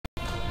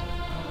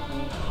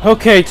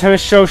Okay, time to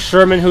show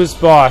Sherman who's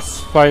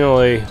boss,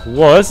 finally.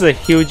 Whoa, this is a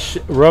huge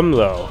room,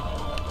 though.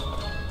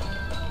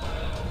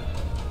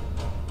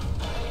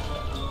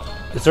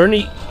 Is there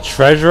any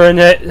treasure in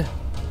it?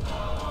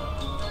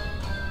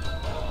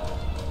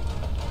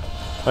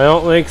 I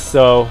don't think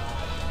so.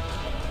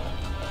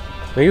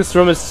 I think this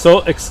room is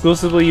so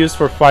exclusively used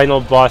for final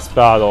boss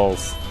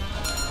battles.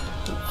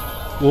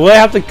 Will I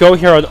have to go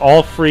here on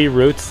all 3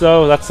 routes,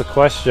 though? That's the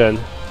question.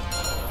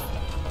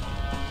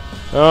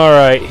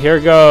 Alright, here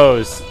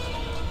goes.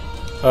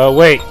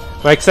 Wait,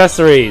 my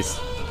accessories.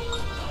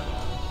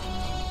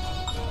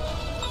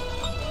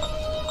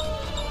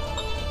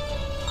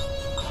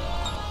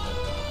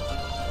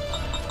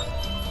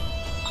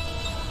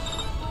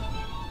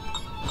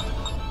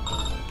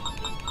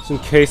 Just in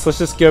case, let's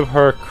just give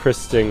her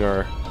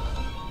Christinger.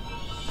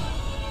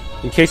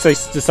 In case I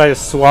decide to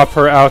swap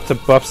her out to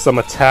buff some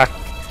attack.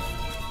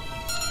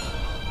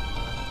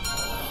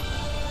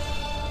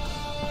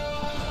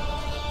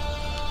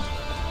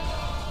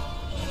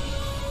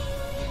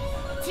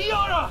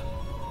 Tiara!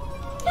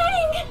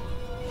 Fang!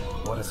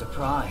 What a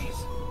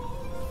surprise.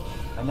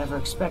 I never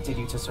expected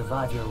you to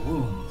survive your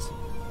wounds.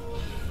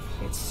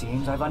 It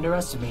seems I've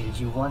underestimated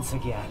you once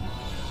again.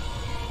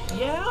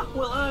 Yeah?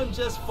 Well, I'm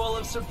just full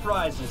of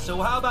surprises,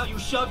 so how about you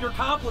shove your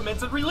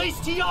compliments and release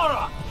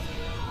Tiara?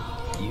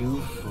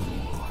 You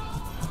fool.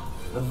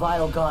 The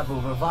vile god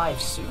will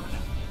revive soon.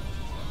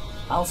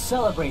 I'll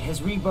celebrate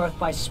his rebirth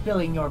by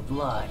spilling your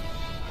blood.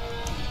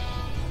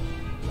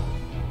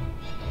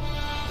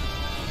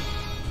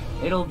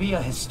 It'll be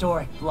a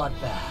historic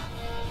bloodbath.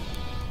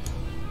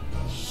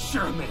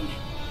 Sherman,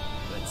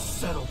 let's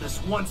settle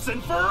this once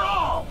and for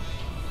all!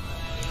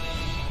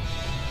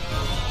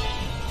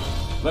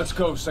 Let's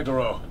go,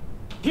 Seguro.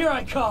 Here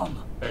I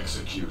come!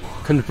 Execute.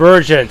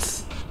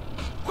 Convergence.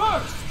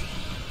 First!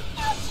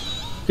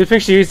 Good thing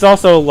she's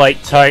also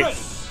light type.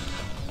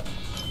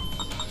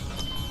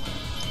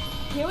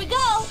 Here we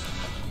go!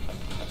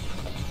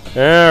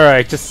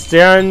 Alright, just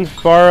stand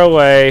far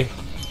away.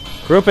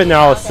 Group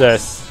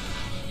analysis.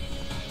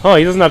 Oh,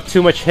 he doesn't have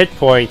too much hit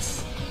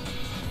points.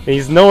 And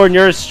he's nowhere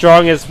near as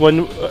strong as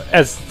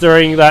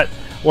during that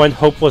one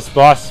hopeless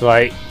boss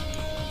fight.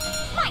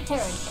 My turn!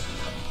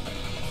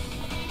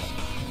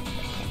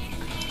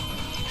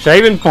 Should I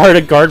even bar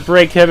to guard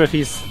break him if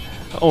he's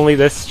only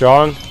this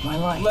strong? My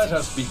light. Let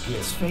us begin.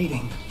 It's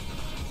fading.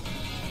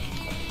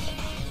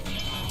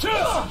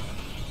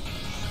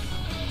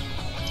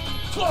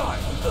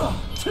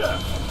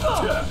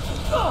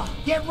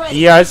 Get ready!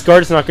 Yeah, his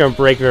guard's not gonna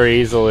break very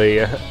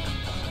easily.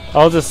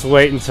 I'll just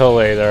wait until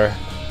later.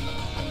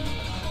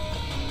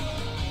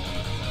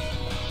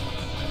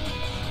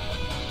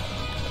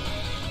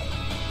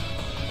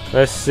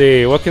 Let's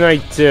see, what can I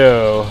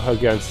do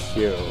against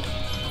you?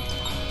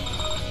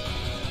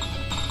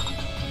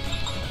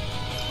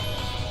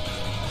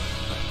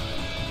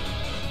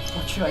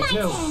 What should I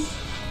do?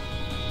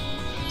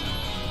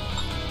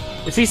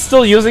 Is he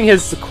still using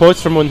his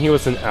quotes from when he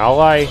was an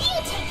ally?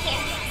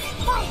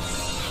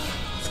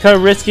 It's kind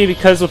of risky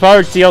because without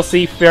her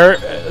DLC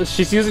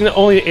she's using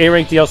only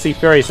A-rank DLC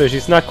fairy, so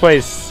she's not quite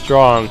as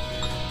strong.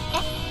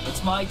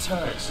 It's my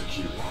turn.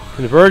 Execute.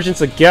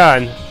 Convergence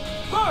again.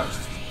 First!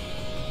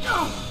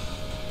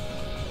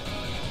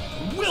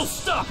 We'll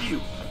stop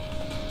you!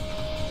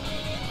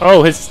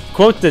 Oh, his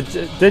quote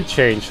did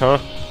change, huh?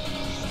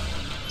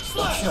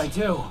 What should I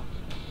do?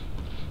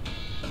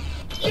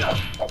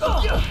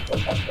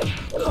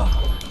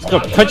 Let's go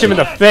punch him in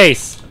the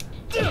face!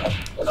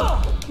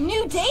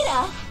 New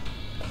data?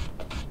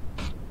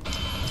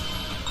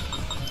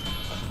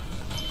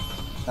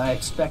 I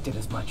expected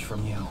as much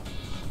from you.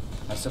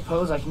 I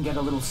suppose I can get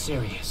a little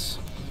serious.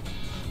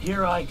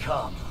 Here I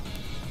come.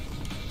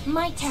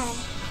 My turn.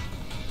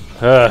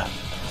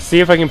 See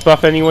if I can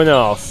buff anyone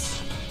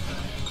else.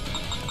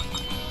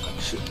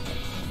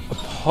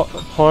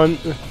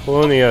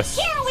 Polonius.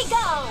 Here we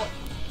go!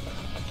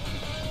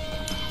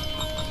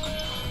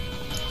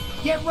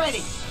 Get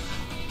ready!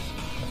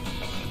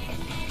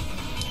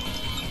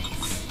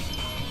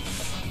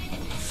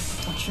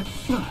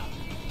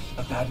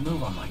 A bad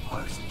move on my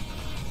part.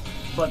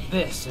 But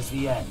this is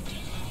the end.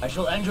 I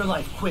shall end your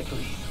life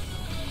quickly.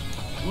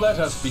 Let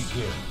us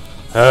begin.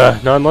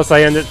 Not unless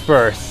I end it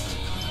first.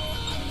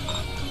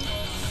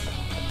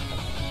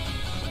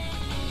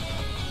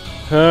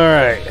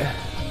 Alright.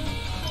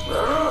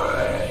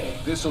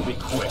 This'll be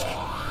quick.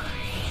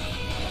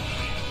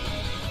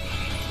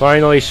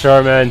 Finally,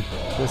 Sherman.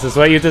 This is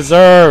what you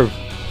deserve.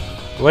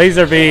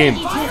 Laser beam.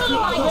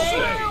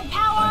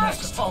 I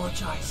must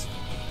apologize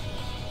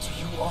to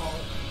you all.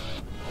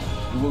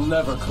 You will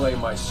never claim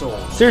my soul.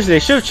 Seriously, they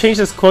should have changed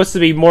his quotes to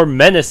be more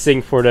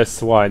menacing for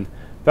this one.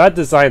 Bad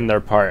design on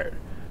their part.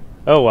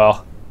 Oh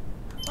well.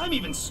 I'm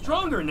even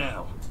stronger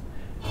now!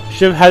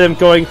 Should have had him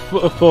going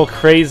full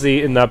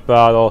crazy in that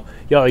battle.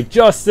 Yelling,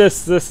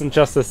 justice this, and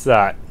justice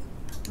that.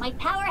 My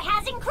power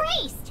has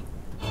increased!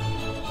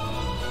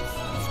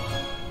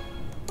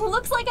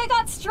 Looks like I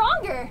got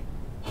stronger!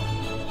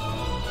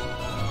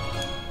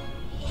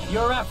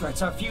 Your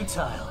efforts are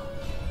futile.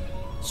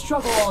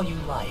 Struggle all you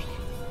like.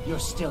 you're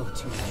still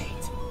too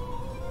late.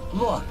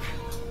 Look,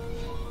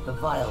 the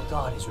vile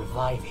god is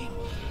reviving.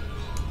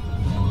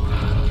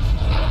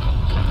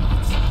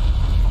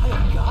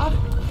 Vile god?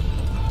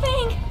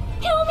 Fang,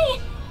 kill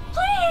me!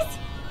 Please!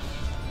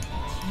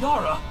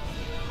 Tiara!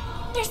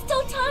 There's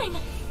still time!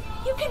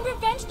 You can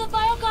revenge the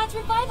Vile God's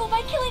revival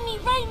by killing me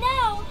right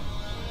now!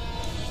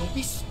 Don't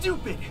be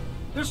stupid!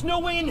 There's no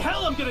way in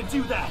hell I'm gonna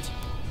do that!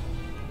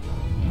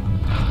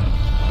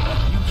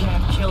 You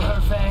can't kill her,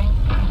 Fang?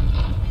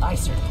 I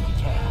certainly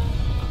can.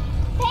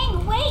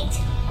 Fang, wait!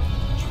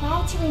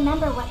 Try to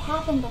remember what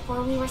happened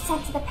before we were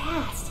sent to the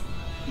past,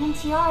 when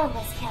Tiara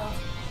was killed.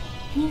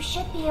 And you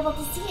should be able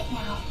to see it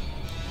now.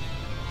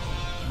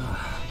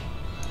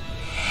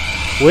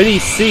 What did he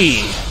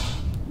see?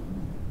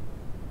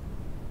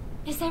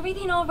 Is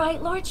everything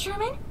alright, Lord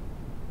Sherman?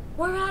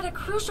 We're at a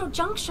crucial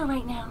juncture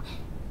right now.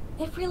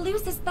 If we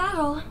lose this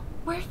battle,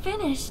 we're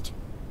finished.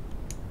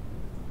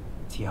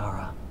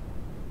 Tiara,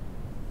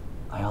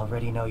 I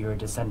already know you're a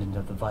descendant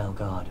of the Vile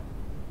God.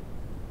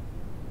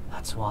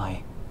 That's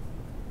why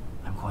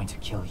I'm going to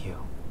kill you.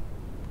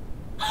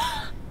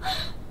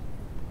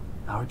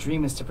 Our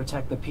dream is to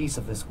protect the peace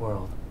of this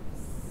world.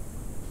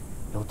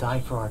 You'll die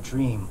for our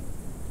dream,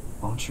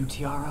 won't you,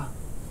 Tiara?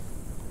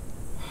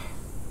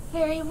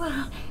 Very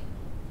well.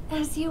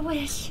 As you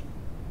wish.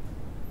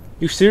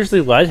 You seriously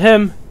let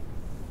him?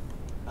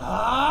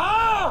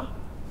 Ah!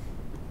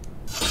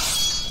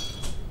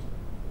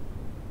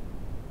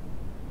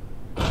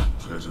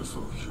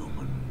 Pitiful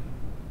human.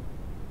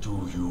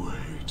 Do you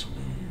hate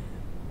me?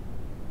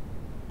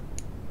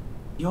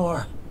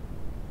 You're...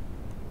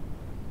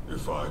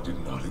 If I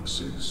did not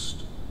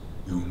exist,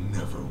 you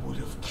never would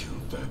have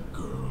killed that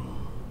girl.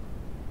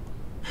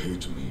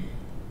 Hate me,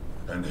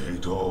 and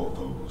hate all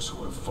those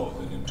who have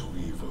fallen into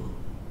evil.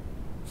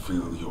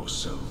 Fill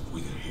yourself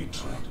with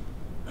hatred,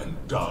 and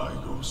dye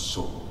your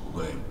soul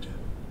red.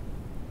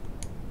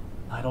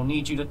 I don't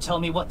need you to tell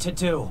me what to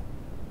do.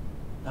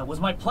 That was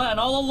my plan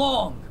all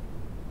along.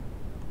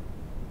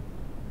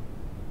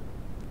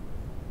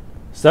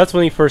 So that's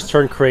when he first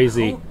turned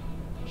crazy.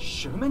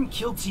 Sherman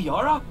killed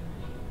Tiara?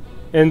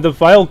 And the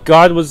Vile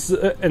God was,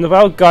 and the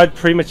Vile God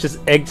pretty much just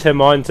egged him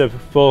on to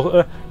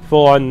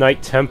full-on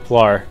Knight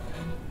Templar.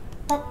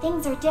 But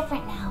things are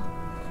different now.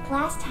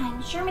 Last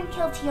time, Sherman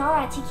killed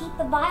Tiara to keep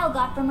the Vile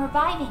God from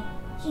reviving.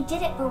 He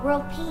did it for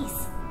world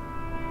peace.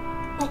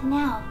 But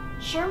now,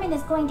 Sherman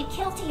is going to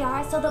kill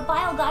Tiara so the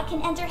Vile God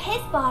can enter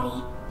his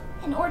body,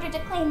 in order to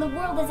claim the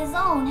world as his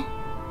own.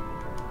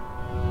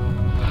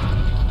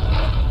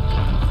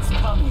 It's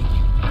coming.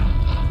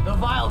 The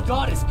Vile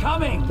God is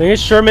coming! Thing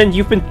is, Sherman,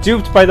 you've been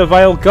duped by the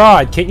Vile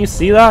God. Can't you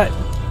see that?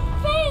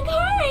 Fang,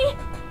 hurry!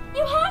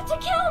 You have to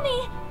kill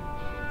me!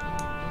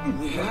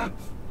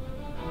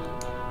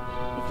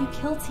 If you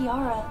kill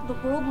Tiara, the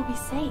world will be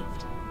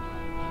saved.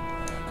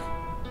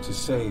 To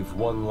save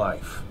one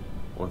life,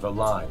 or the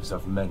lives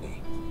of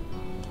many.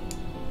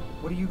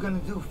 What are you gonna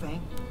do,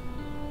 Fang?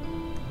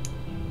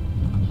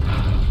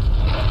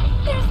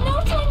 There's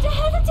no time to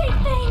hesitate,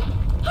 Fang!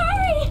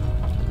 Hurry!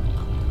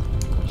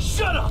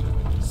 Shut up!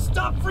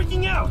 Stop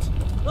freaking out!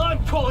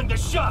 I'm calling the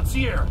shots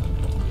here!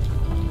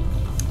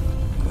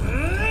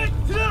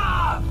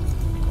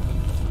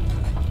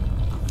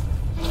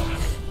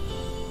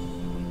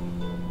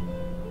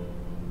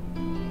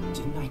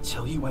 Didn't I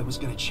tell you I was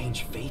gonna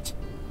change fate?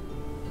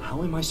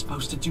 How am I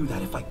supposed to do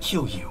that if I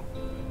kill you?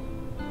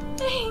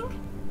 Fang!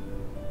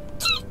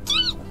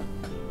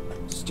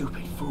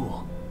 Stupid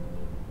fool.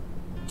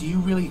 Do you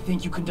really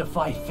think you can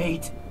defy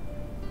fate?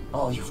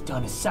 All you've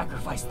done is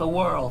sacrifice the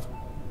world.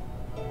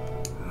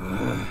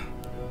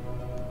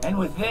 And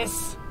with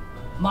this,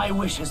 my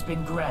wish has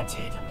been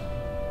granted.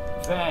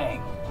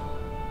 Fang,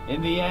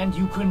 in the end,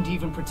 you couldn't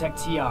even protect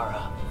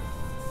Tiara.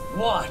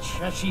 Watch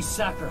as she's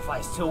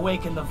sacrificed to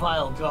awaken the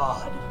Vile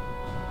God.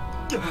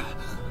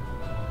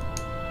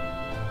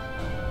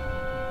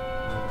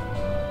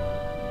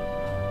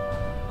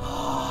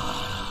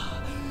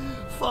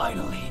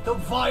 Finally, the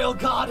Vile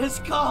God has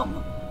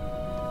come!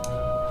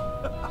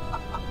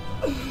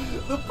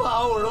 The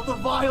power of the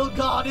Vile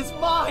God is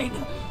mine!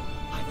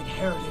 I've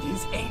inherited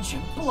his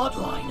ancient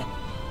bloodline.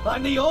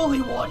 I'm the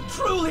only one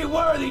truly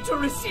worthy to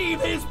receive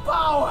his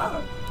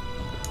power!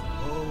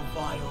 Oh,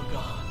 Vile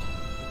God,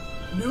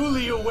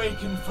 newly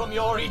awakened from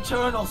your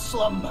eternal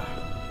slumber,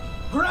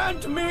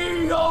 grant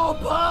me your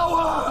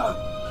power!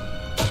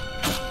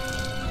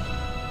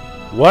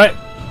 What?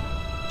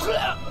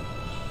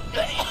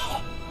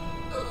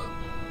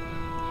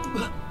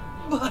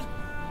 But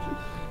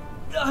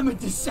I'm a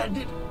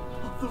descendant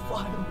of the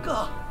Vile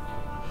God.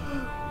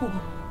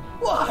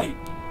 Why?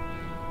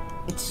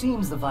 It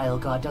seems the Vile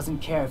God doesn't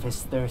care if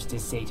his thirst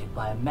is sated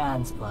by a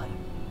man's blood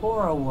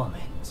or a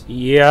woman's.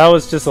 Yeah, that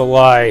was just a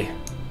lie.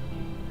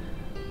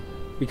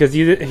 Because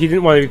he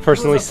didn't want to be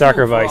personally He was a fool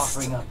for sacrificed.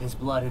 offering up his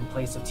blood in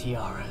place of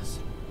Tiara's.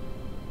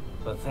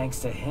 But thanks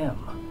to him,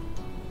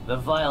 the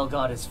Vile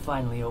God is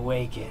finally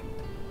awakened.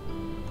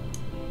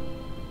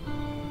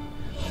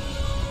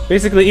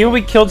 Basically, even if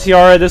we killed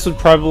Tiara, this would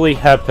probably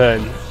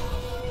happen.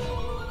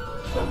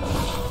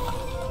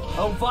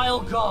 O vile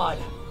god,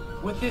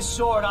 with this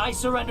sword I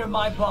surrender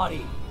my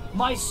body,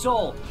 my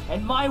soul,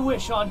 and my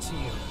wish unto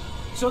you,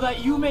 so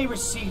that you may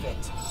receive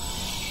it.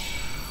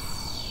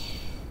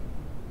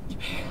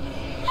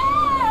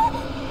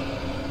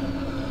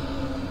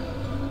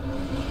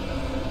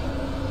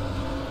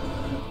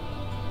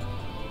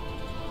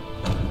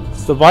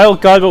 It's the vile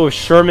god, but with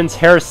Sherman's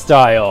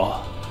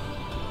hairstyle.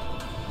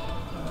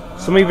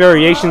 So many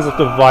variations of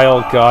the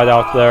vile god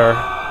out there.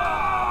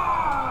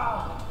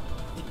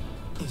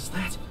 Is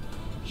that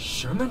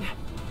Sherman?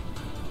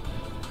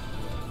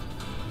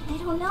 I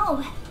don't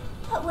know,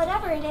 but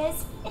whatever it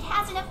is, it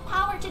has enough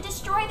power to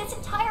destroy this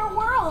entire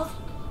world.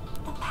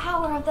 The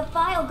power of the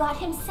vile god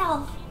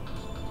himself.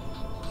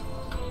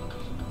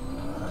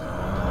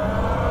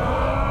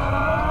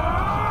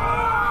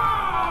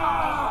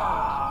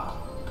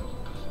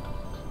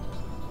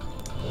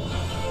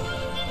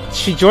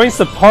 She joins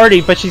the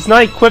party, but she's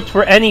not equipped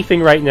for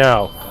anything right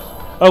now.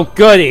 Oh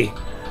goody!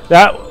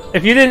 That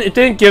if you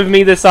didn't give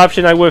me this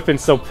option, I would have been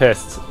so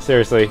pissed.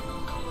 Seriously.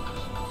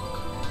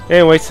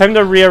 Anyway, it's time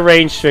to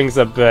rearrange things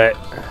a bit.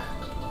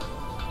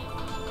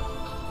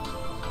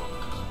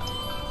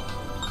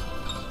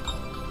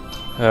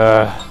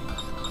 Yeah,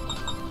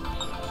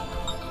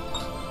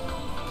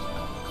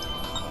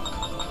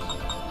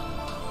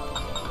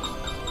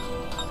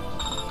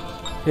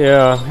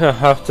 I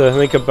have to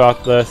think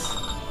about this.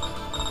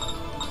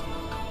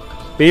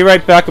 Be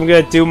right back, I'm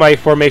gonna do my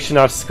formation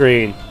off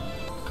screen.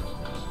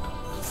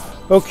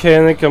 Okay, I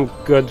think I'm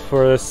good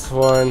for this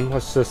one.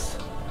 Let's just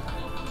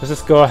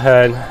go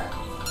ahead.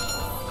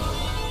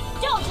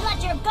 Don't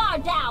let your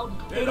guard down!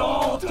 It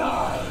all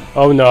died.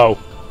 Oh no.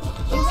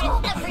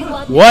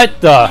 Everyone,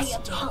 What the? I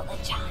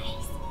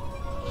apologize.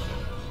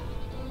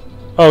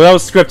 Oh, that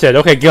was scripted.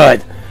 Okay,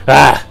 good.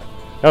 Ah,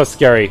 that was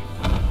scary.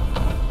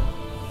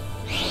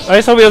 I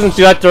just hope he doesn't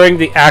do that during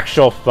the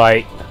actual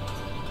fight.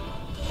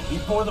 He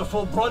bore the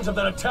full brunt of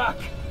that attack.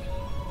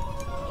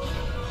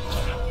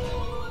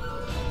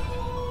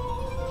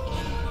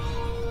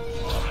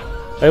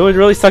 It would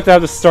really suck to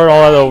have to start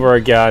all that over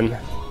again.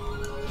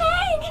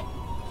 Fang!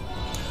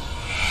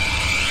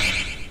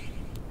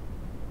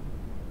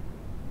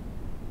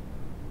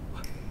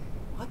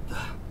 What the?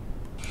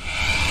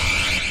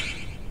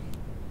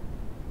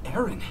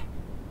 Aaron,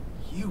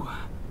 you...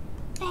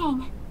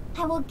 Fang,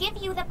 I will give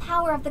you the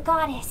power of the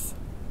goddess.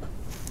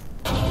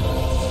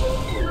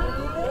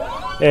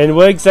 And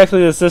what exactly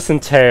does this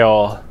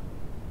entail?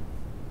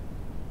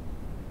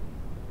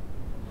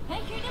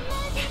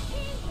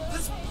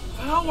 This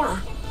power!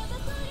 I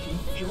can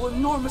feel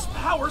enormous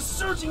power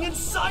surging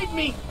inside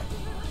me!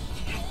 I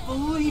can't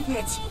believe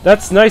it!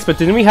 That's nice, but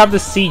didn't we have the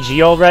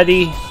CG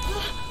already?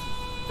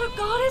 The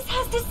goddess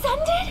has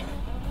descended?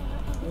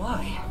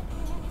 Why?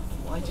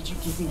 Why did you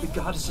give me the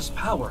goddess's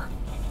power?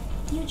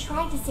 You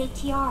tried to save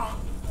Tiara,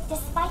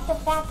 despite the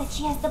fact that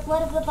she has the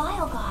blood of the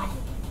vile god.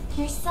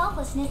 Your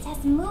selflessness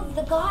has moved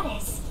the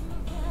goddess.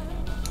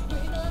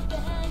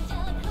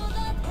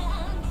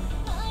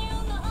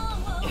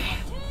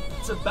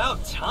 It's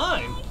about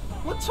time.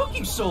 What took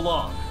you so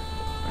long?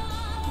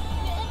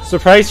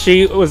 Surprised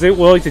she was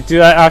willing to do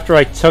that after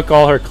I took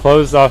all her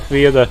clothes off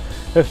via the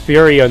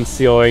Fury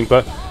unsealing,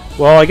 but,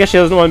 well, I guess she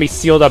doesn't want to be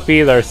sealed up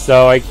either,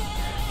 so I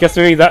guess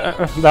maybe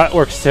that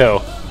works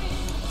too.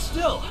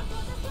 Still,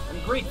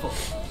 I'm grateful.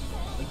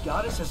 The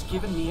goddess has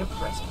given me a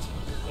present,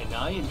 and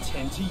I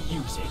intend to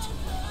use it.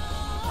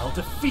 I'll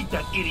defeat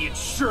that idiot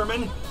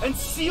Sherman and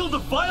seal the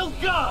vile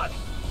god!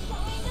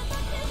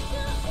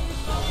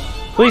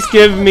 Please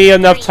give me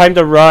enough time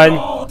to run.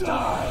 All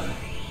died.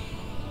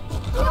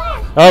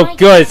 Oh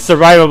good, it's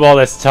survivable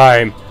this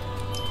time.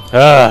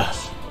 Ugh.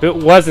 If it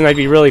wasn't, I'd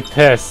be really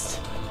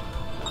pissed.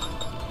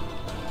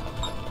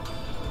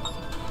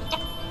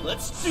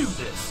 Let's do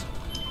this.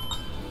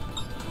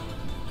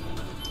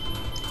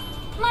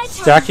 My turn.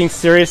 Stacking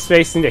serious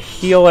space, need to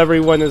heal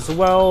everyone as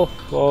well.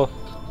 Well,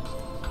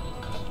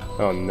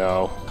 oh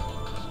no.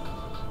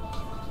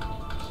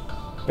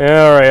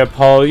 Alright,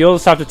 Apollo, you'll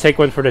just have to take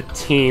one for the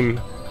team.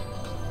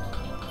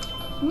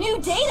 New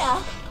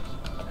data?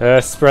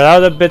 Spread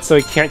out a bit so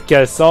he can't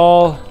get us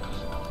all.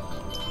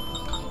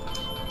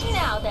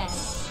 Now then.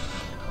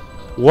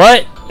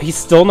 What? He's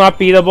still not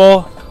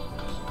beatable?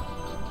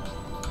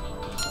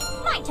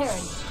 My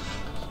turn.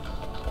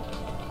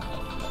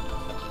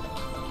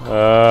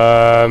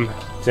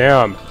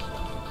 Damn.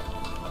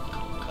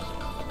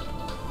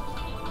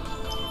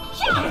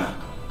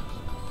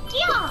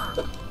 Yeah!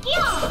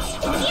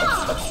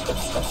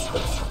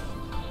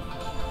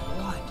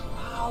 What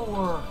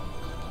power?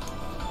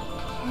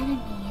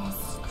 Enemy is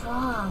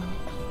strong.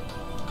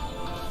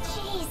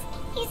 Jeez,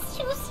 he's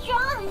too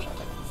strong.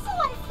 So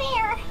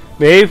unfair.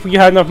 Maybe if you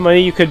had enough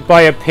money, you could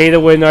buy a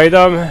pay-to-win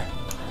item.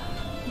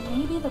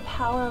 Maybe the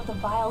power of the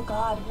vile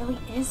god really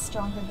is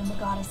stronger than the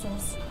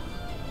goddesses.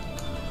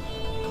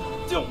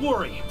 Don't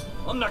worry.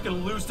 I'm not gonna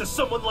lose to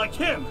someone like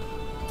him.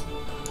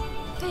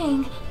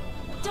 Fang,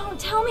 don't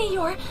tell me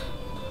you're...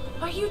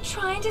 Are you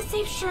trying to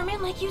save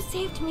Sherman like you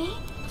saved me?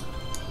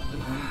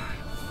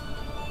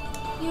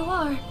 You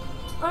are,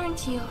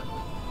 aren't you?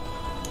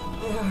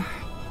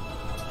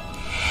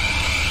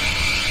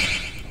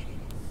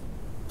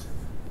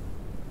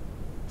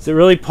 Is it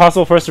really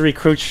possible for us to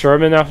recruit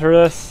Sherman after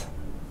this?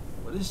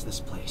 What is this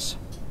place?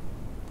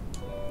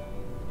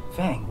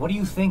 Fang, what are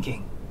you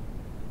thinking?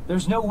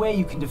 There's no way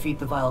you can defeat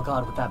the Vile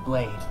God with that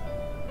blade.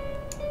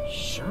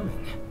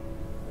 Sherman?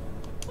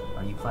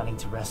 Are you planning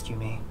to rescue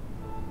me?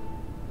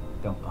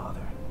 Don't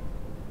bother.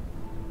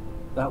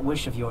 That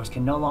wish of yours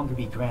can no longer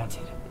be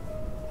granted.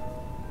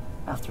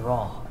 After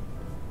all,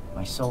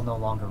 my soul no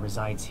longer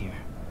resides here.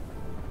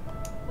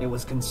 It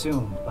was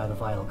consumed by the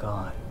Vile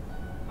God.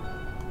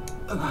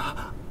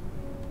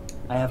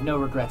 I have no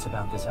regrets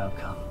about this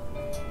outcome.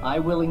 I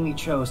willingly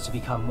chose to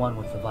become one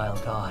with the Vile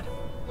God.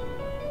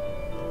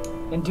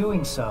 In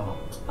doing so,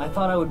 I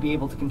thought I would be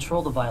able to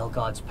control the Vile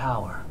God's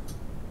power.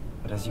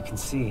 But as you can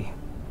see,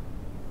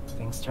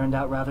 things turned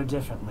out rather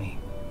differently.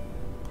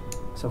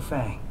 So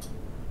Fang,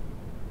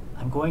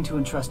 I'm going to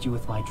entrust you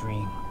with my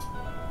dream.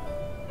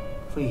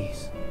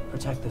 Please,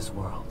 protect this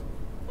world.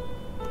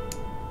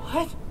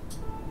 What?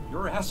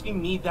 You're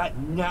asking me that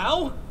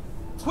now?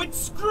 Quit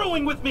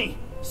screwing with me!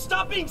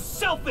 Stop being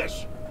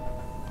selfish!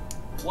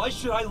 Why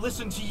should I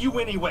listen to you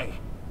anyway?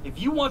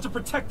 If you want to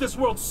protect this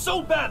world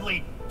so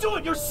badly, do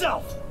it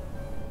yourself!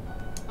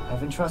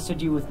 I've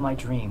entrusted you with my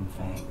dream,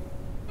 Fang.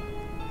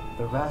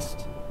 The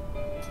rest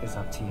is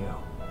up to you.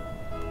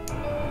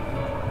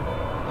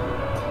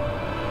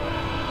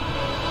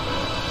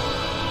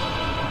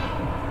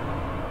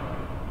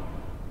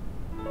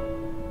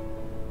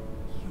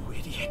 You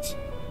idiot.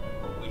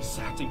 Always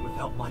acting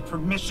without my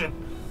permission.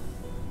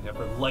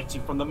 Never liked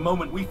you from the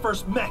moment we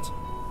first met.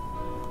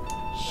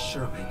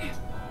 Sherman.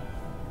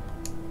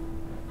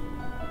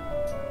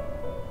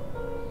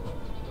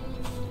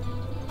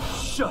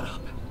 Shut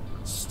up.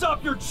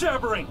 Stop your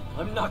jabbering.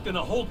 I'm not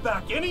gonna hold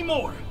back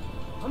anymore.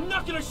 I'm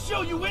not gonna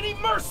show you any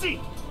mercy.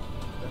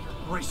 Better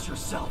brace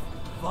yourself,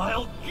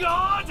 vile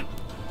god!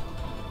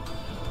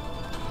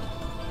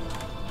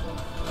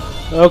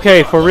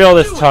 Okay, for real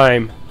this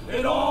time.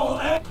 It all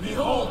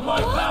behold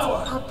my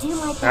power. I'll do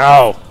my best.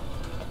 Ow.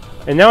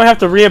 And now I have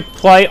to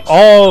reapply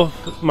all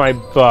of my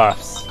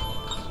buffs.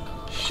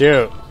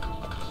 Shoot.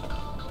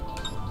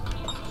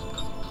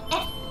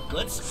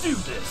 Let's do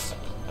this.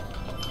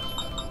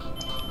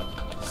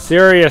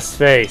 Serious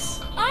face.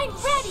 I'm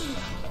ready.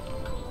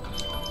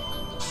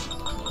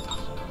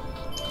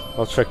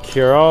 Ultra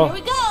Cure. Here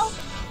we go.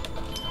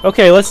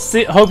 Okay, let's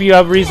see. Hope you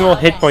have reasonable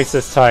hit points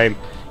this time.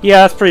 Yeah,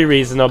 that's pretty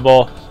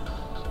reasonable.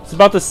 It's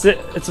about the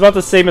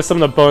same as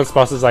some of the bonus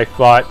bosses I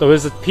fought, though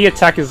his P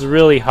attack is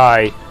really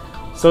high.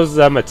 So is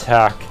M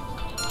attack.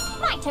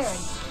 My turn.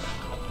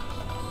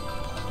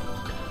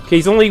 Okay,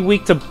 he's only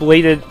weak to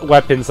bladed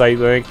weapons, I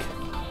think.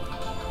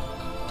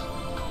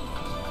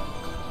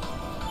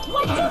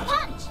 One-two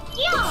punch.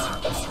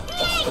 Yeah.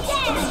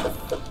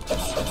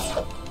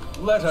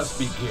 Let us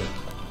begin.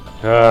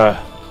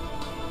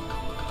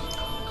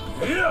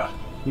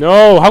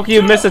 No, how can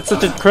you miss at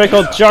such a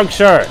critical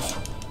juncture?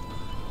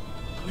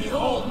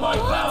 Behold my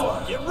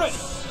power. Get ready.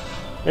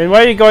 And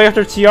why are you going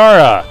after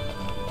Tiara?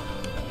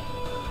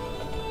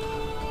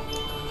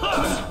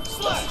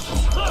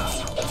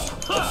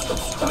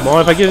 Come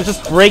on, if I can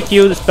just break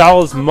you, this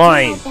battle is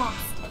mine.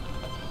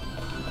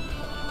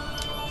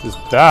 This is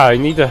bad. I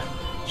need to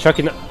chuck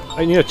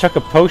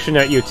a potion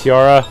at you,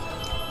 Tiara.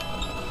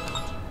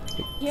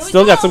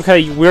 Still got some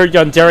kind of weird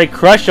yandere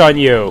crush on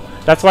you.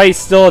 That's why he's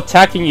still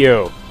attacking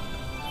you.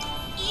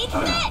 Eat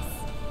this.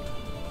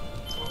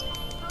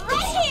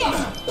 Right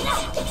here.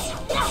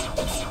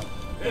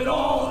 It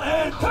all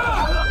ends.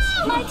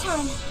 My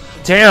turn.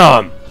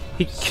 Damn!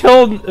 He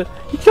killed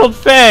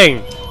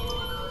Fang.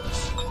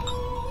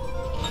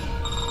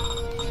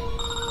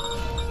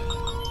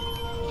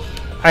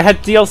 I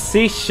had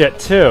DLC shit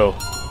too.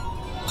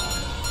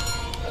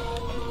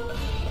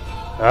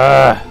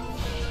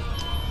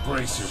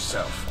 Brace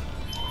yourself.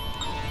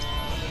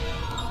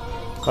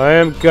 I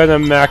am gonna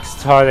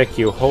max tonic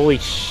you. Holy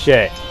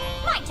shit.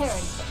 My turn.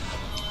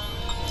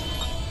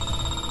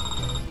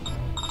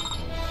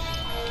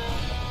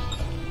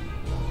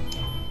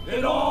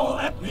 It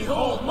all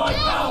behold my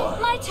power.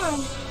 My turn.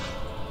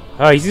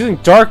 Oh, he's using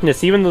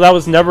darkness even though that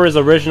was never his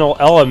original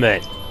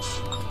element.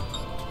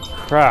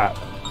 Crap.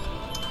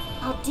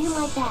 I'll do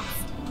my best.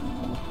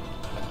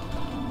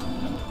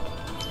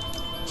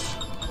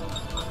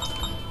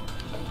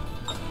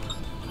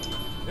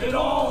 It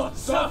all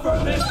suffer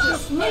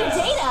this New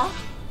data.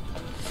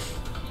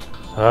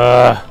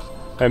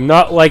 I'm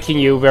not liking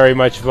you very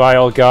much,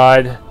 Vile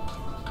God.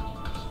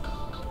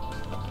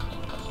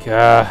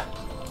 Gah.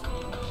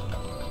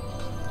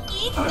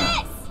 Eat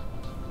this.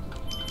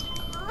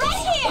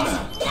 Right here.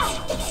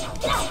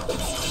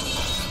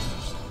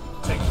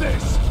 Take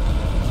this.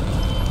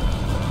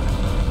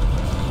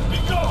 Be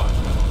gone.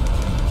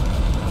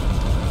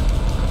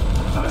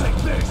 Take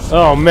this.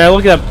 Oh man,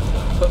 look at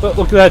that.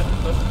 Look at that.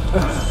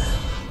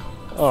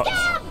 Oh.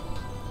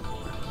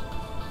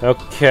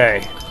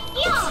 Okay.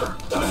 Yeah.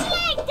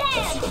 Snake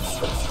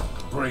dance.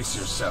 Brace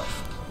yourself.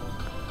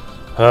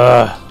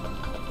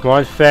 Come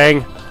on,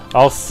 Fang.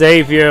 I'll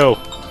save you.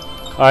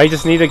 I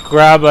just need to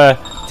grab a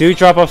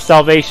dewdrop of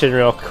salvation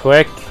real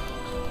quick.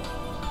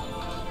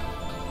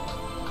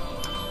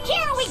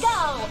 Here we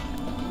go!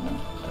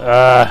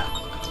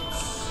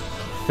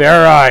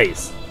 Fair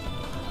eyes.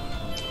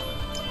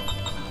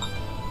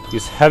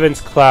 Use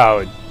Heaven's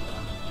Cloud.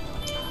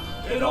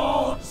 It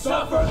all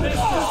suffer this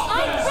I'm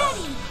despair!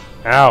 ready!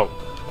 Ow.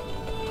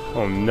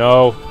 Oh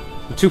no.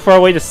 I'm too far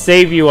away to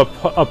save you,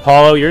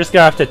 Apollo. You're just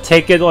gonna have to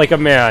take it like a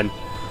man.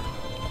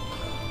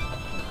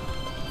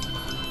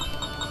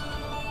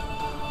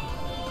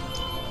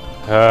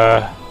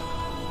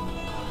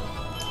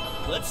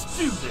 Let's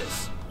do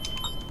this.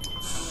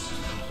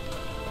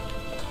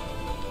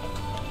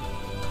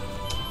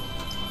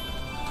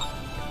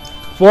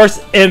 Force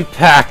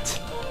impact.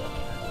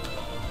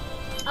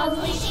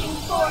 Unleashing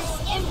force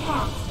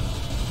impact.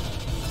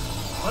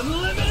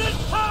 Unlimited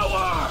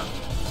power.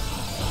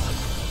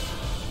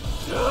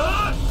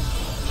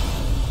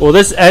 Will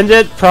this end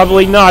it?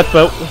 Probably not,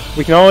 but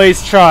we can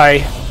always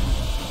try.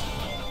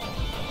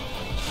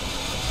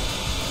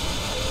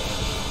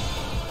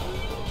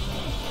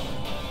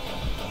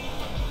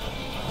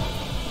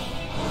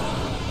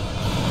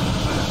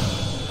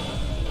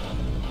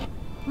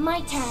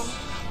 My turn.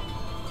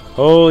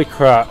 Holy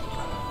crap.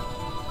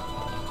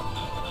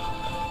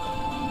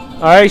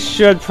 I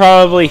should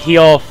probably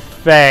heal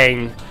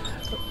Fang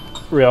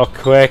real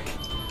quick.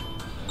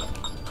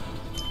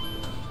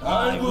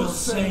 I will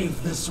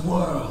save this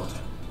world.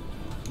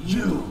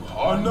 You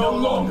are no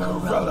longer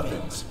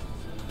relevant.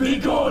 Be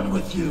gone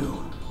with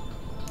you.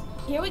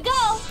 Here we go!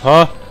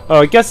 Huh?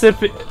 Oh, I guess if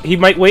he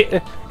might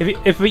wait,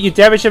 if you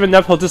damage him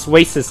enough, he'll just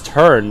waste his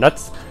turn.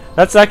 That's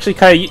actually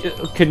kind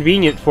of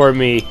convenient for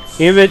me,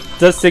 even if it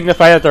does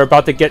signify that they're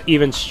about to get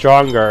even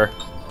stronger.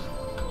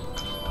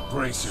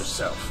 Brace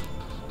yourself.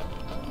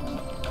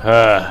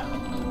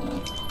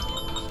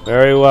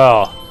 Very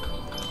well.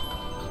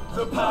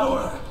 The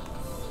power!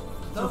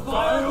 The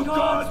vile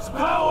god's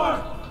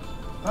power!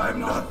 I'm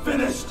not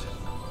finished!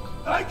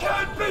 I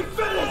can't be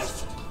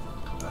finished!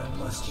 I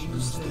must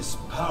use this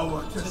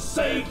power to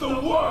save the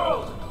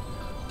world!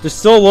 There's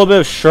still a little bit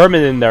of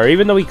Sherman in there,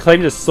 even though he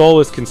claimed his soul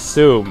was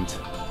consumed.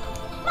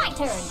 My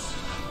turn.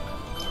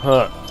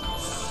 Huh.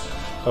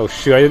 Oh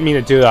shoot, I didn't mean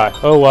to do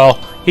that. Oh well,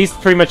 he's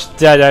pretty much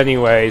dead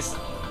anyways.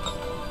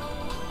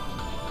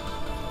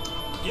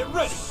 Get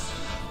ready.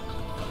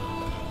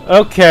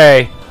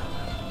 Okay.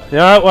 You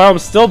know what, while I'm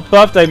still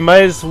buffed, I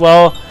might as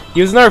well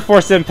use another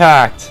Force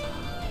Impact.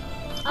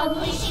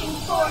 Unleashing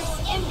force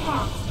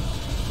impact.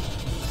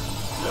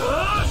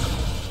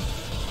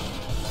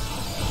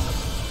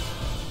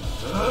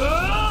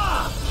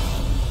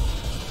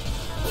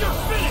 You're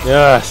finished.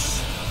 Yes.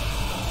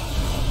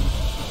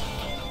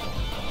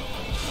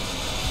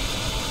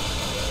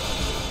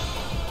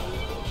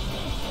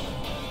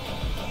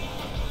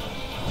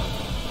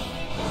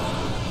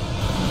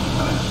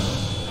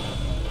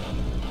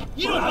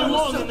 You don't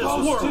belong in this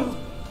world.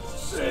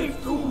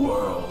 Save the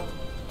world!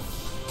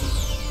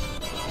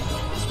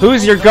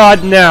 Who's your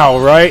god now,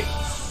 right?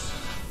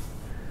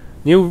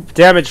 New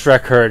damage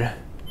record.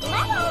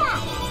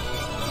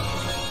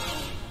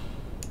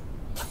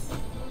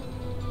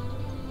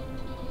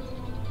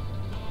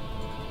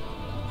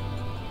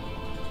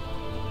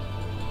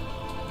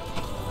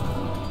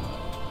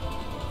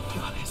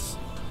 Goddess,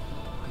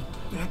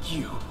 I beg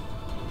you.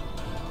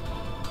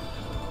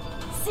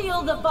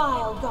 Seal the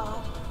vial,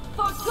 God.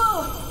 For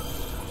good!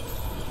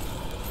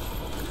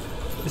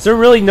 Is there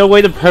really no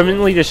way to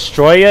permanently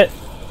destroy it?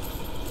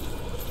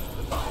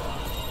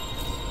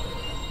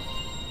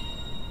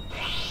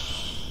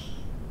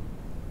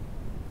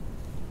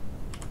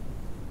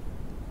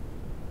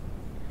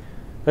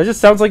 That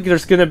just sounds like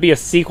there's gonna be a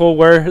sequel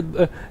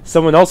where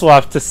someone else will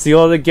have to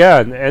seal it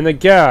again and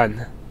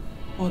again.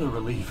 What a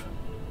relief.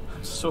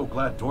 I'm so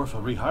glad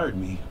Dorfa rehired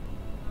me.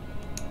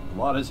 A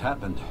lot has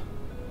happened,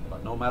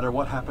 but no matter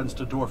what happens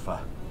to Dorfa,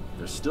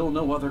 there's still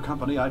no other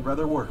company I'd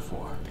rather work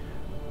for.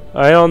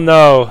 I don't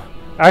know.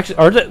 Actually,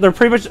 are they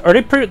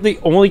the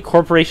only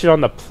corporation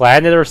on the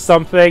planet or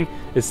something?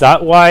 Is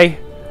that why?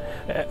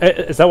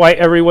 Is that why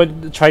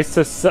everyone tries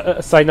to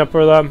sign up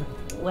for them?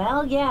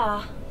 Well,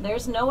 yeah.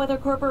 There's no other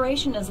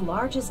corporation as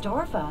large as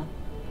Dorfa.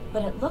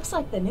 But it looks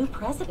like the new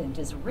president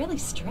is really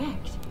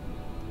strict.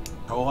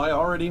 Oh, I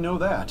already know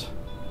that.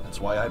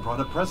 That's why I brought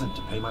a present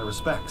to pay my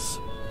respects.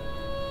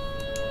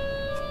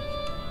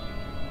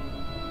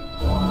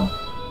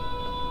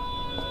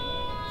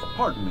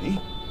 Pardon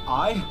me.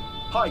 I,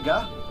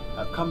 Taiga,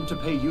 have come to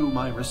pay you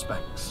my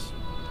respects.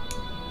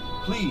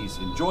 Please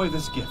enjoy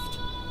this gift.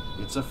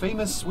 It's a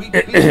famous sweet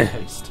pizza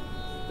paste.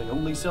 They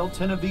only sell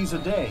 10 of these a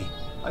day.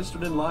 I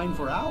stood in line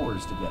for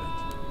hours to get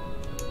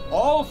it.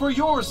 All for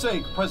your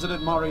sake,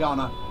 President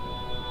Mariana.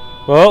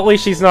 Well, at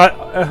least she's not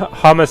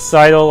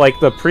homicidal like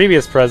the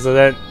previous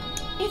president.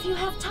 If you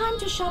have time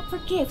to shop for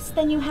gifts,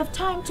 then you have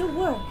time to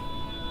work.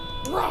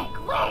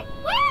 Work, work,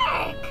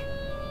 work!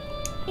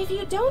 If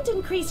you don't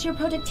increase your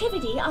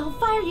productivity, I'll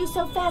fire you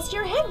so fast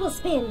your head will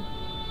spin.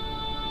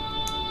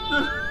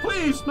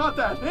 Please, not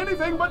that.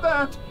 Anything but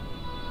that.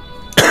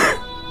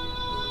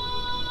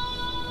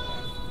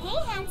 Hey,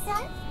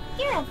 handsome.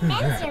 You're a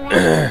fencer,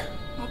 right?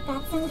 I've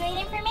got some great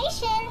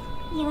information.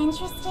 You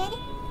interested?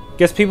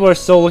 Guess people are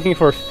still looking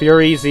for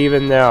Furies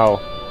even now.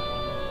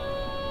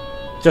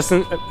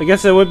 I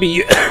guess it would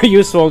be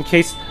useful in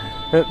case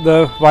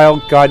the Vile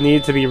God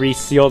needed to be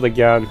resealed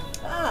again.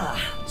 Ah,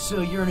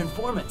 so you're an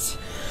informant.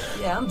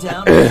 Yeah, I'm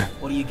down.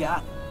 What do you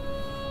got?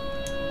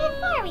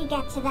 Before we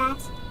get to that,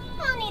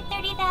 I'll need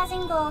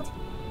 30,000 gold.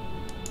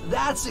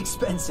 That's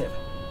expensive.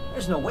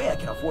 There's no way I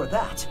can afford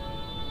that.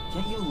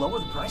 Can't you lower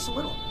the price a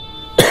little?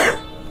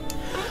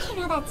 Don't you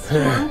know that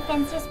strong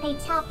fencers pay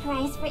top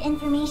price for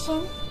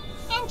information?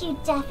 And you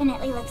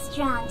definitely look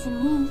strong to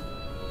me.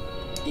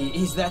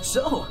 Is that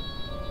so?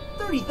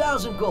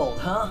 30,000 gold,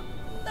 huh?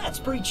 That's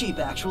pretty cheap,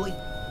 actually.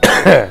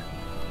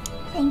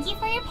 Thank you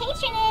for your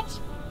patronage.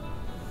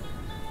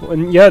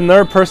 When yet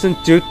another person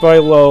duped by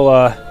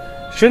Lola.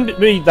 Shouldn't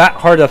be that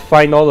hard to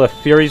find all the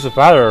Furies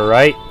without her,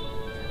 right?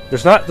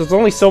 There's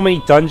only so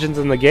many dungeons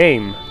in the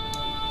game.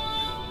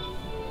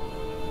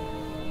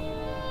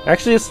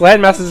 Actually, this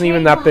landmass isn't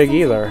even that big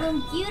either.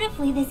 Bloomed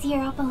beautifully this year,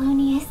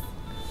 Apollonius.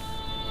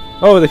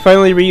 Oh, they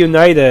finally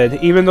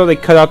reunited, even though they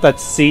cut out that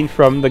scene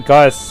from the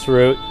Goddess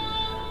route.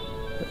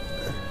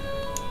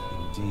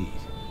 Indeed.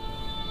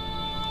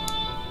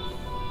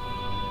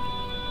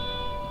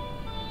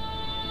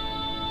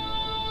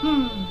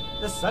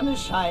 The sun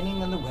is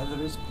shining and the weather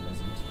is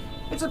pleasant.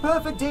 It's a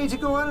perfect day to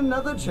go on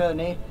another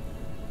journey.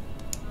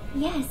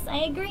 Yes,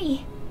 I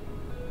agree.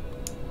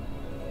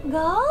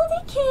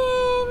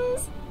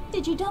 Goldykins!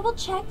 Did you double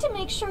check to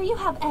make sure you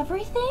have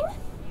everything?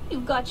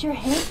 You've got your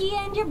hanky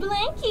and your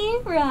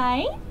blankie,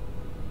 right?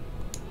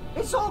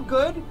 It's all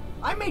good.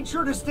 I made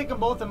sure to stick them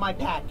both in my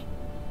pack.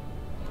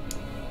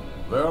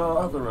 There are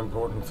other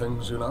important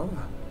things, you know.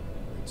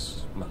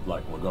 It's not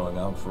like we're going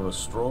out for a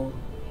stroll.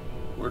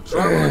 We're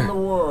traveling the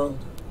world.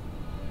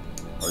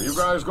 Are you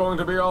guys going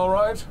to be all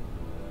right?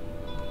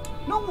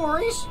 No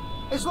worries.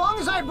 As long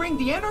as I bring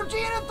the energy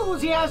and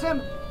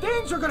enthusiasm,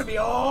 things are gonna be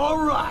all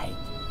right.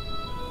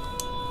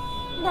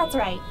 That's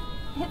right.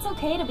 It's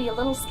okay to be a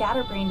little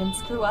scatterbrained and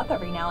screw up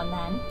every now and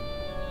then.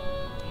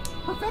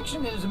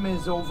 Perfectionism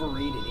is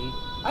overrated, eh?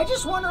 I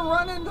just want to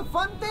run into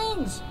fun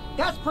things.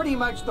 That's pretty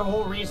much the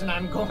whole reason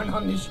I'm going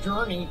on this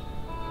journey.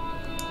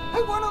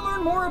 I want to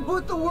learn more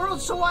about the world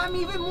so I'm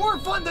even more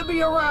fun to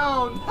be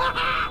around.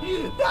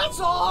 That's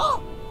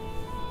all.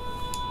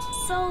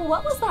 So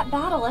what was that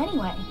battle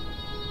anyway?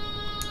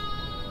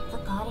 The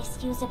goddess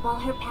used up all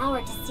her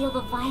power to seal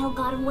the Vile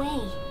God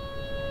away.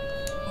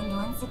 And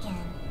once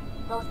again,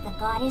 both the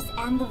goddess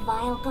and the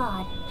Vile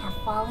God have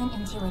fallen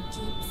into a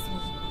deep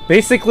sleep.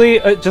 Basically,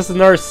 just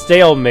another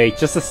stalemate,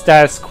 just a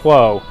status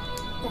quo.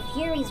 The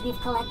Furies we've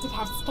collected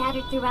have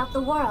scattered throughout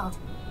the world,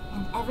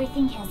 and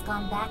everything has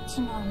gone back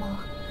to normal.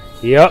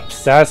 Yep,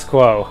 status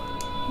quo.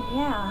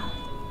 Yeah,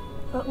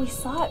 but we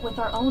saw it with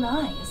our own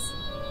eyes.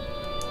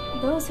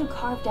 Those who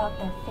carved out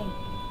their fate,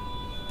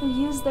 who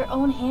used their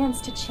own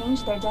hands to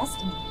change their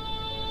destiny.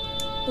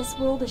 This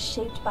world is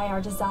shaped by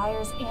our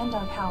desires and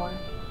our power,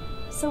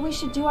 so we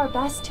should do our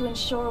best to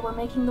ensure we're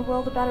making the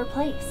world a better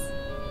place.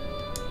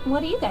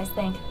 What do you guys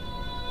think?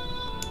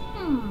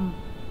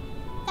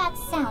 That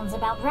sounds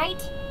about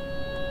right.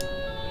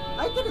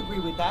 I can agree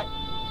with that.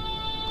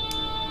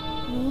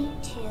 Me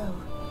too.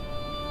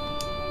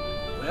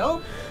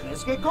 Well,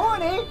 let's get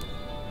going, eh?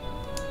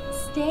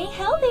 Stay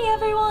healthy,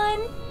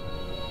 everyone!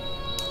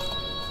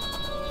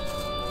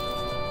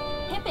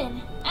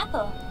 Pippin,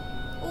 Ethel,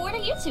 what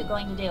are you two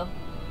going to do?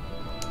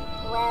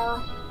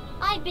 Well,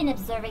 I've been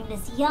observing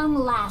this young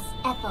lass,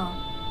 Ethel.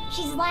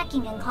 She's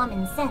lacking in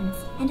common sense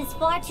and is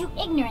far too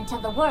ignorant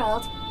of the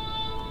world.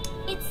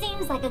 It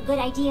seems like a good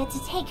idea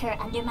to take her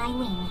under my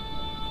wing.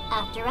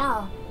 After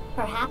all,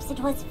 perhaps it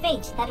was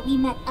fate that we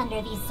met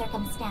under these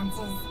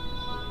circumstances.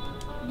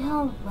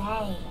 No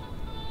way.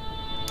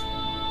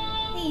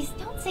 Please,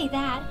 don't say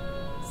that.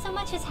 So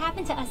much has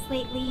happened to us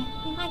lately.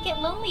 We might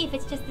get lonely if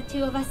it's just the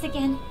two of us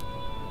again.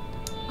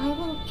 I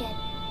won't get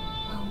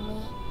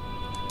lonely.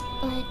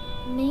 But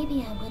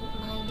maybe I wouldn't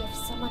mind if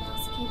someone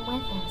else came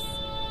with us.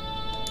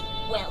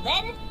 Well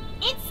then,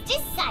 it's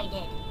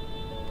decided.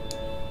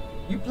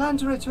 You plan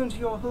to return to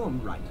your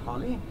home, right,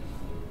 Holly?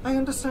 I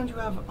understand you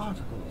have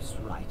articles,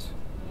 right?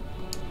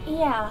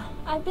 Yeah,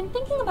 I've been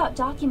thinking about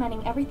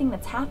documenting everything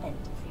that's happened.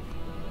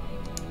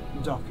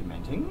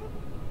 Documenting?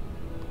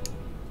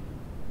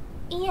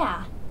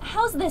 Yeah,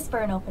 how's this for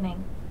an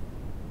opening?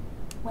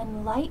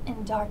 When light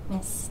and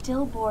darkness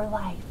still bore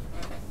life,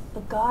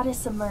 the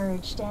goddess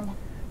emerged and...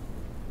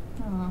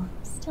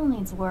 still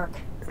needs work.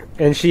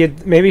 And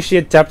maybe she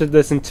adapted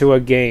this into a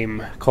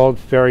game called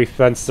Fairy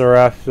Fencer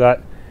F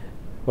that,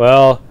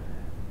 well,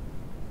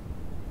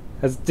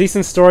 has a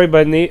decent story,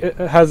 but it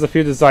has a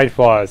few design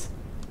flaws.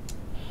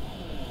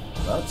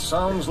 That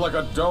sounds like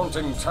a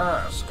daunting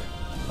task.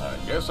 I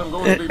guess I'm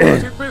going to be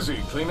pretty busy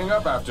cleaning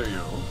up after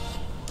you.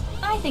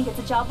 I think it's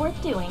a job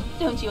worth doing.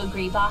 Don't you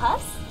agree,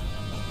 Bahas?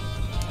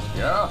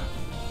 Yeah,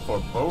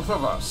 for both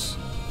of us.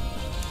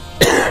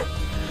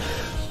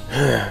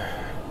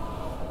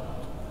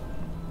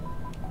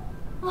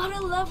 What a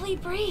lovely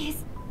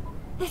breeze.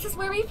 This is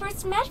where we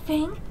first met,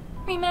 Fang.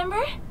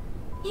 Remember?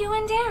 You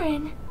and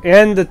Aaron.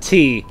 And the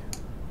tea.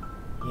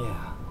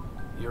 Yeah,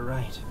 you're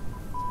right.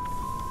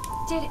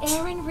 Did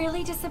Aaron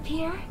really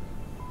disappear?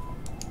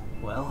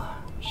 Well,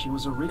 she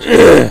was originally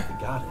the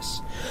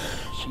goddess.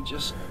 She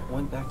just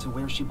went back to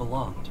where she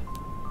belonged.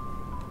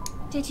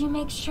 Did you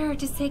make sure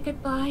to say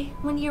goodbye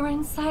when you were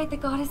inside the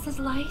goddess's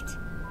light?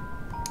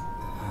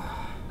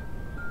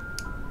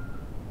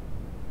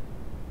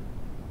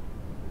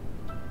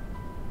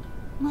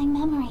 My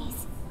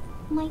memories,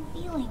 my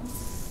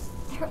feelings,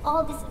 they're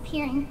all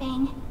disappearing,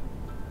 Fang.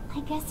 I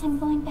guess I'm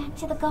going back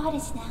to the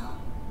goddess now.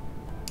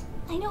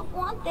 I don't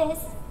want this.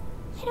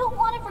 I don't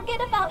want to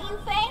forget about you,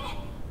 Fang.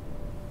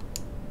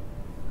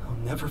 I'll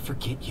never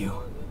forget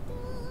you.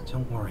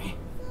 Don't worry.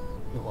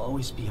 You'll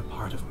always be a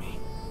part of me.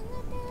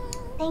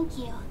 Thank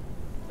you.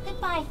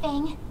 Goodbye,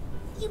 Fang.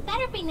 You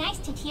better be nice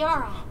to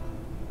Tiara.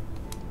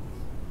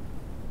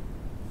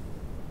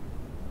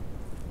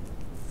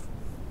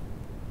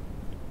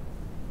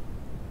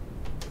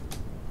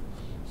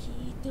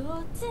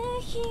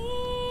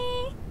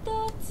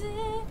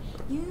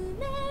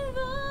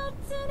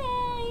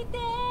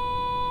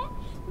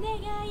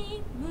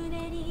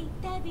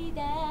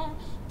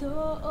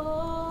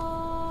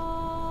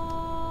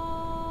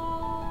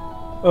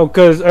 Oh,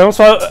 because I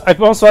also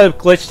had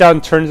glitched out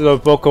and turned to the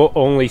vocal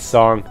only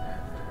song.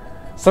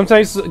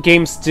 Sometimes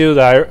games do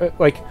that.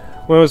 Like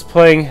when I was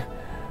playing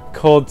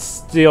Cold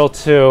Steel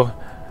 2,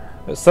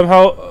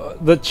 somehow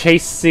the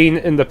chase scene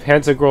in the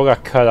Panzer Girl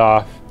got cut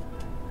off,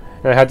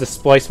 and I had to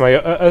splice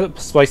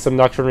some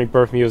Nocturne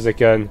Rebirth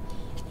music in.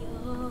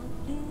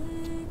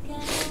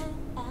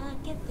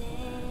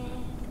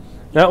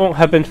 That won't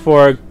happen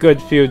for a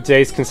good few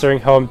days, considering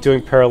how I'm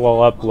doing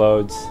parallel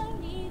uploads.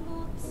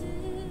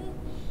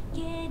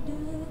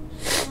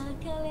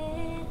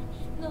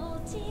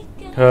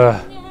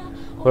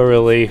 What a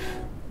relief.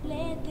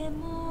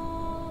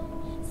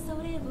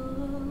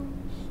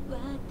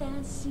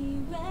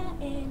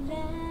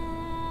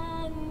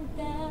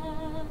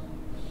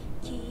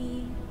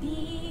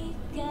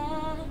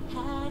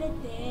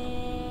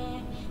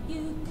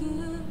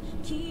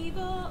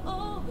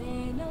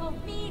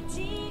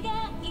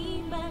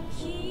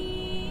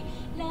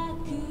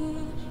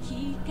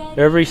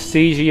 Every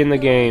CG in the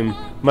game,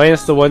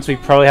 minus the ones we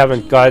probably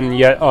haven't gotten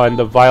yet on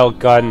the Vile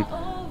Gun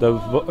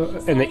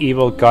and the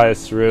Evil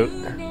Goddess route.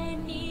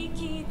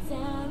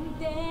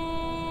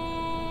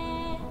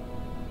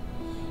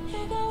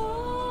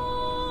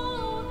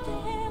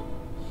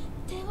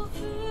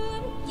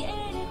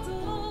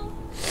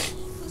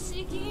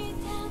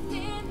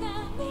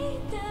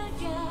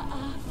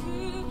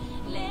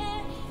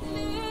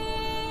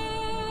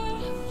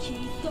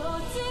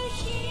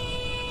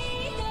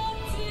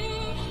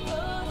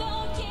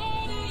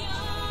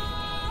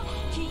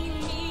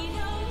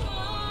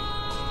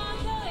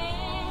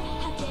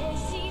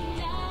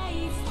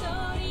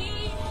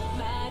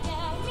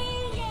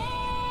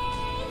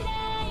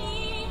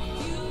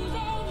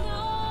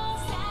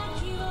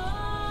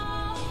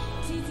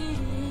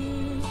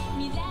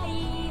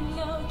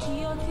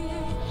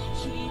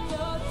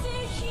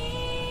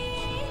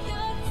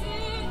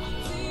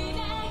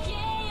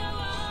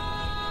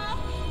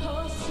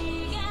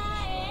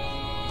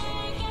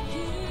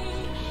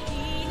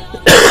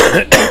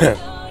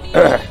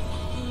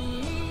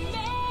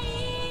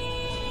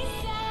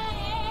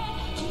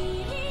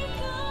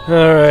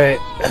 Alright.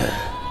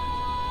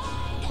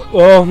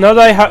 Well, now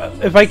that I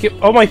have, if I get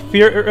all my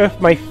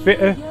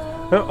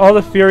all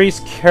the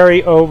Furies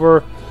carry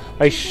over,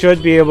 I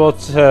should be able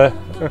to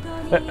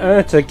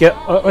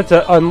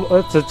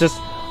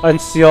just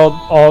unseal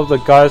all of the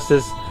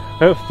goddesses'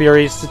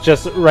 Furies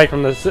just right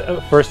from the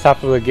first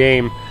half of the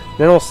game.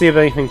 Then we'll see if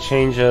anything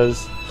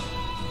changes.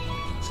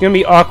 It's gonna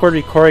be awkward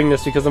recording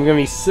this because I'm gonna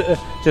be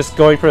just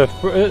going for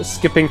the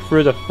skipping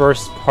through the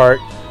first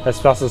part as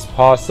fast as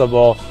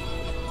possible.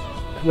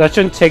 That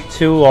shouldn't take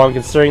too long,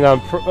 considering that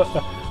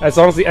as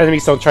long as the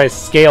enemies don't try to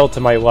scale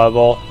to my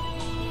level.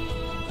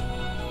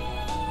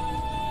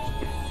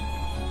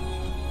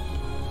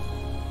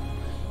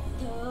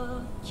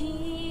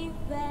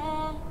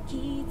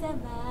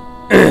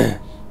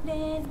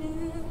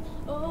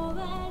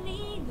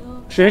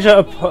 Strange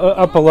that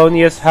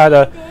Apollonius had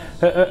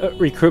a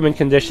recruitment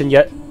condition,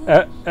 yet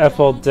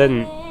Ethel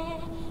didn't.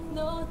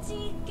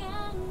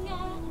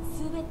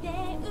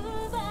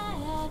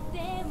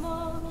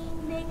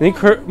 I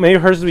think maybe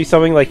hers would be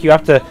something like you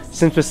have to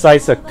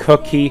synthesize a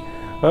cookie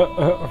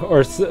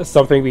or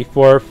something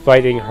before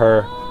fighting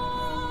her.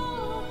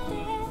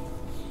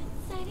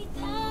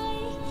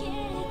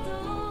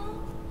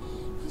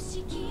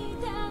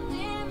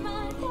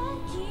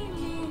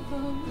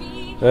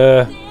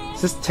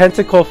 Is this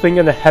tentacle thing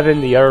in the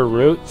heaven the other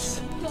roots?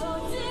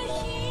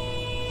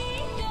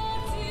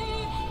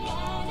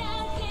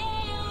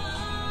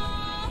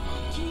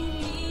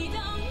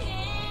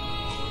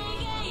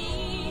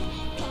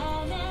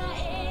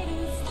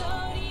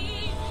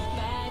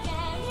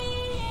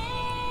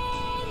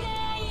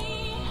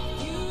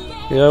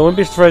 You know, I wouldn't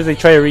be surprised if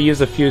they try to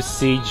reuse a few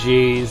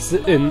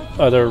CGs in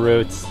other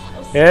routes.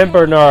 And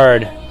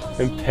Bernard,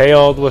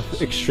 impaled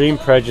with extreme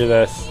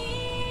prejudice.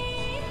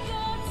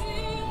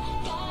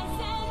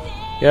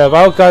 Yeah,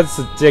 Vile God's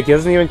a dick. He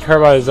doesn't even care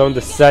about his own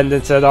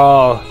descendants at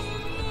all.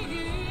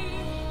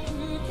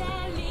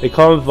 They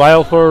call him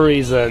Vile for a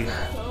reason.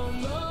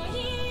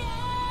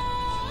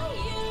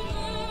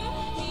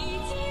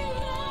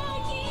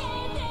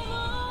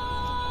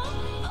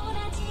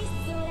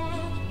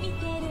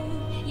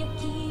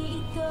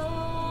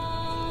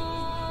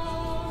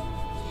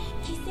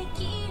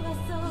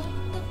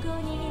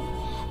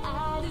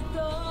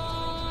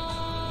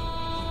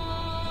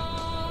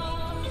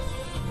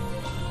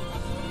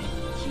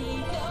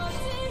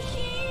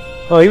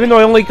 Oh, even though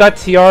I only got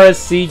Tiara's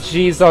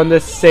CGs on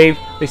this save,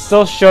 they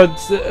still showed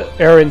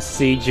Aaron's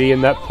CG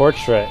in that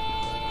portrait.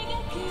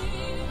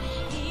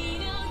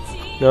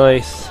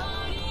 Nice.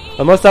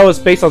 Unless that was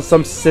based on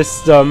some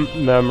system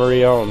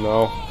memory, I don't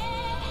know.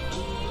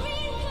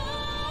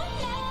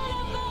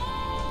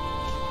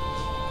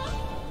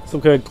 Some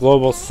kind of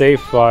global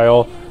save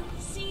file.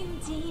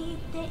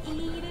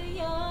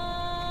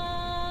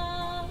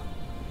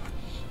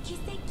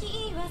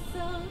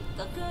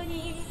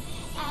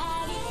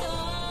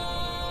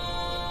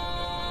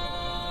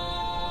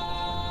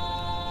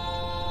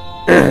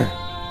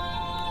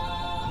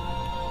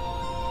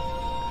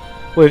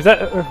 Wait, if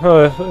that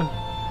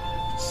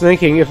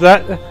thinking if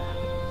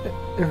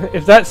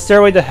that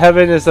stairway to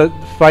heaven is a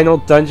final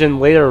dungeon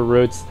later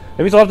routes,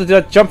 that means I'll have to do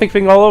that jumping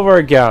thing all over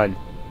again.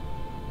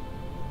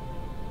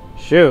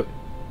 Shoot.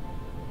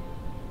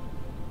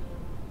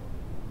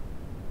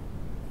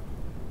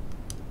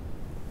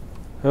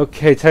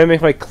 Okay, time to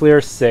make my clear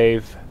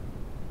save.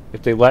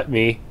 If they let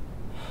me.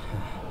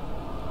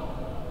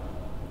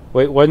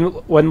 Wait,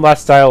 one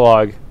last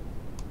dialogue.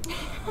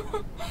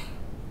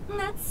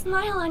 That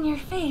smile on your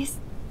face.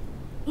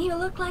 You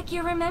look like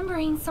you're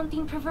remembering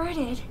something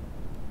perverted.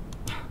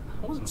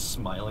 I wasn't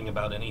smiling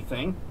about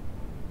anything.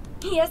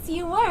 Yes,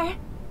 you were.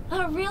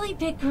 A really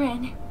big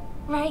grin.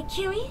 Right,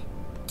 Kiwi?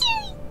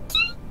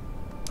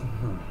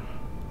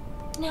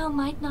 Now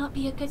might not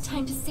be a good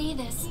time to say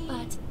this,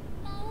 but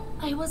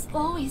I was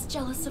always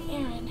jealous of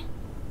Aaron.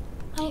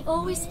 I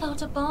always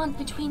felt a bond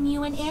between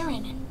you and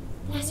Aaron.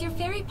 As your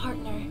fairy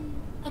partner,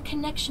 a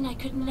connection I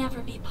could never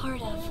be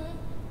part of.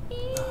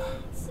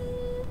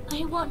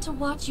 I want to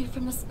watch you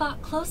from the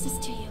spot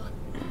closest to you.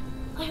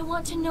 I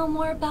want to know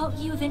more about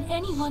you than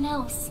anyone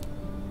else.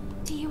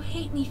 Do you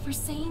hate me for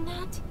saying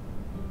that?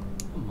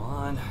 Come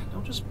on,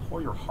 don't just pour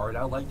your heart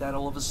out like that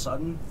all of a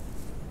sudden.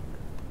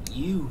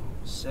 You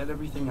said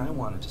everything I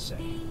wanted to say.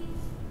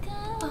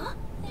 Huh?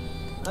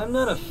 I'm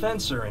not a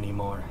fencer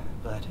anymore,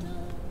 but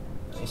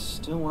I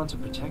still want to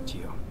protect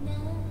you.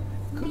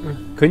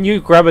 Couldn't you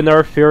grab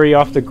another fairy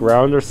off the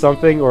ground or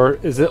something? Or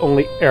is it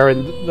only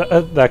Aaron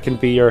that can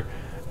be your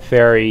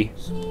fairy?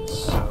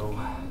 So...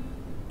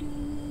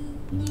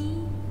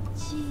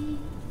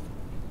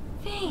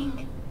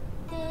 Fang.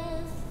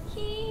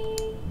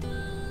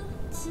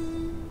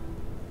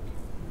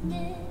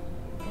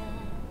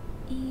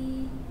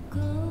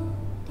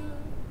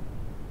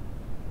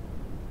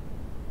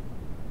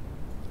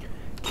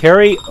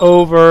 Carry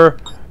over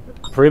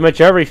pretty much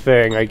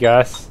everything, I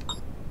guess.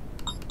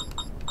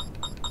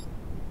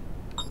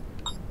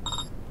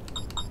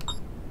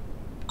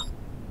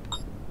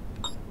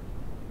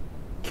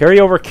 Carry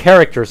over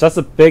characters, that's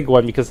a big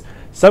one, because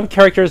some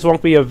characters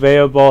won't be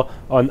available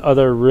on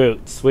other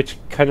routes, which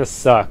kind of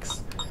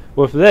sucks.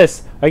 With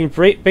this, I can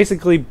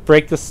basically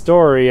break the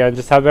story and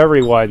just have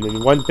everyone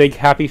in one big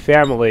happy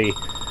family.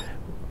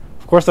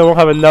 Of course, I won't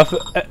have enough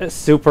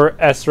super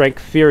S-rank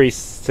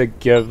fairies to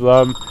give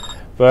them,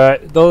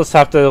 but they'll just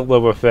have to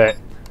live with it.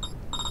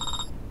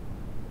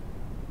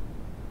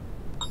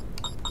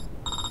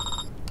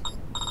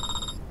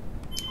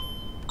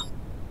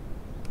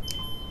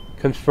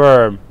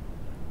 Confirm.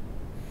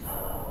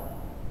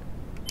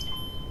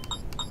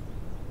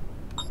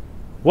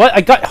 What?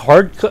 I got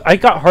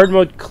hard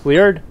mode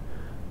cleared?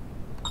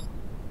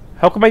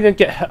 How come I didn't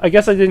get... I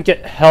guess I didn't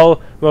get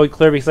hell mode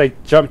cleared because I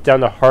jumped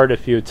down to hard a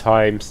few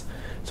times.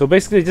 So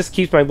basically it just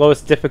keeps my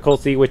lowest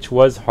difficulty, which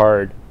was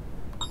hard.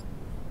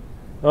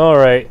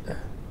 Alright.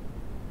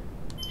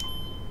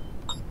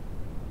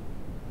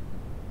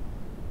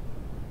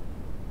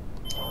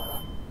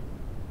 Am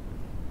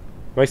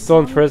I still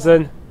in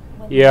prison?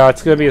 Yeah,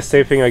 it's gonna be the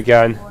same thing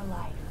again.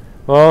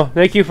 Well,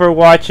 thank you for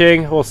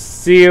watching. We'll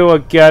see you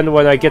again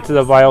when I get to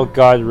the Vile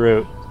God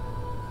route.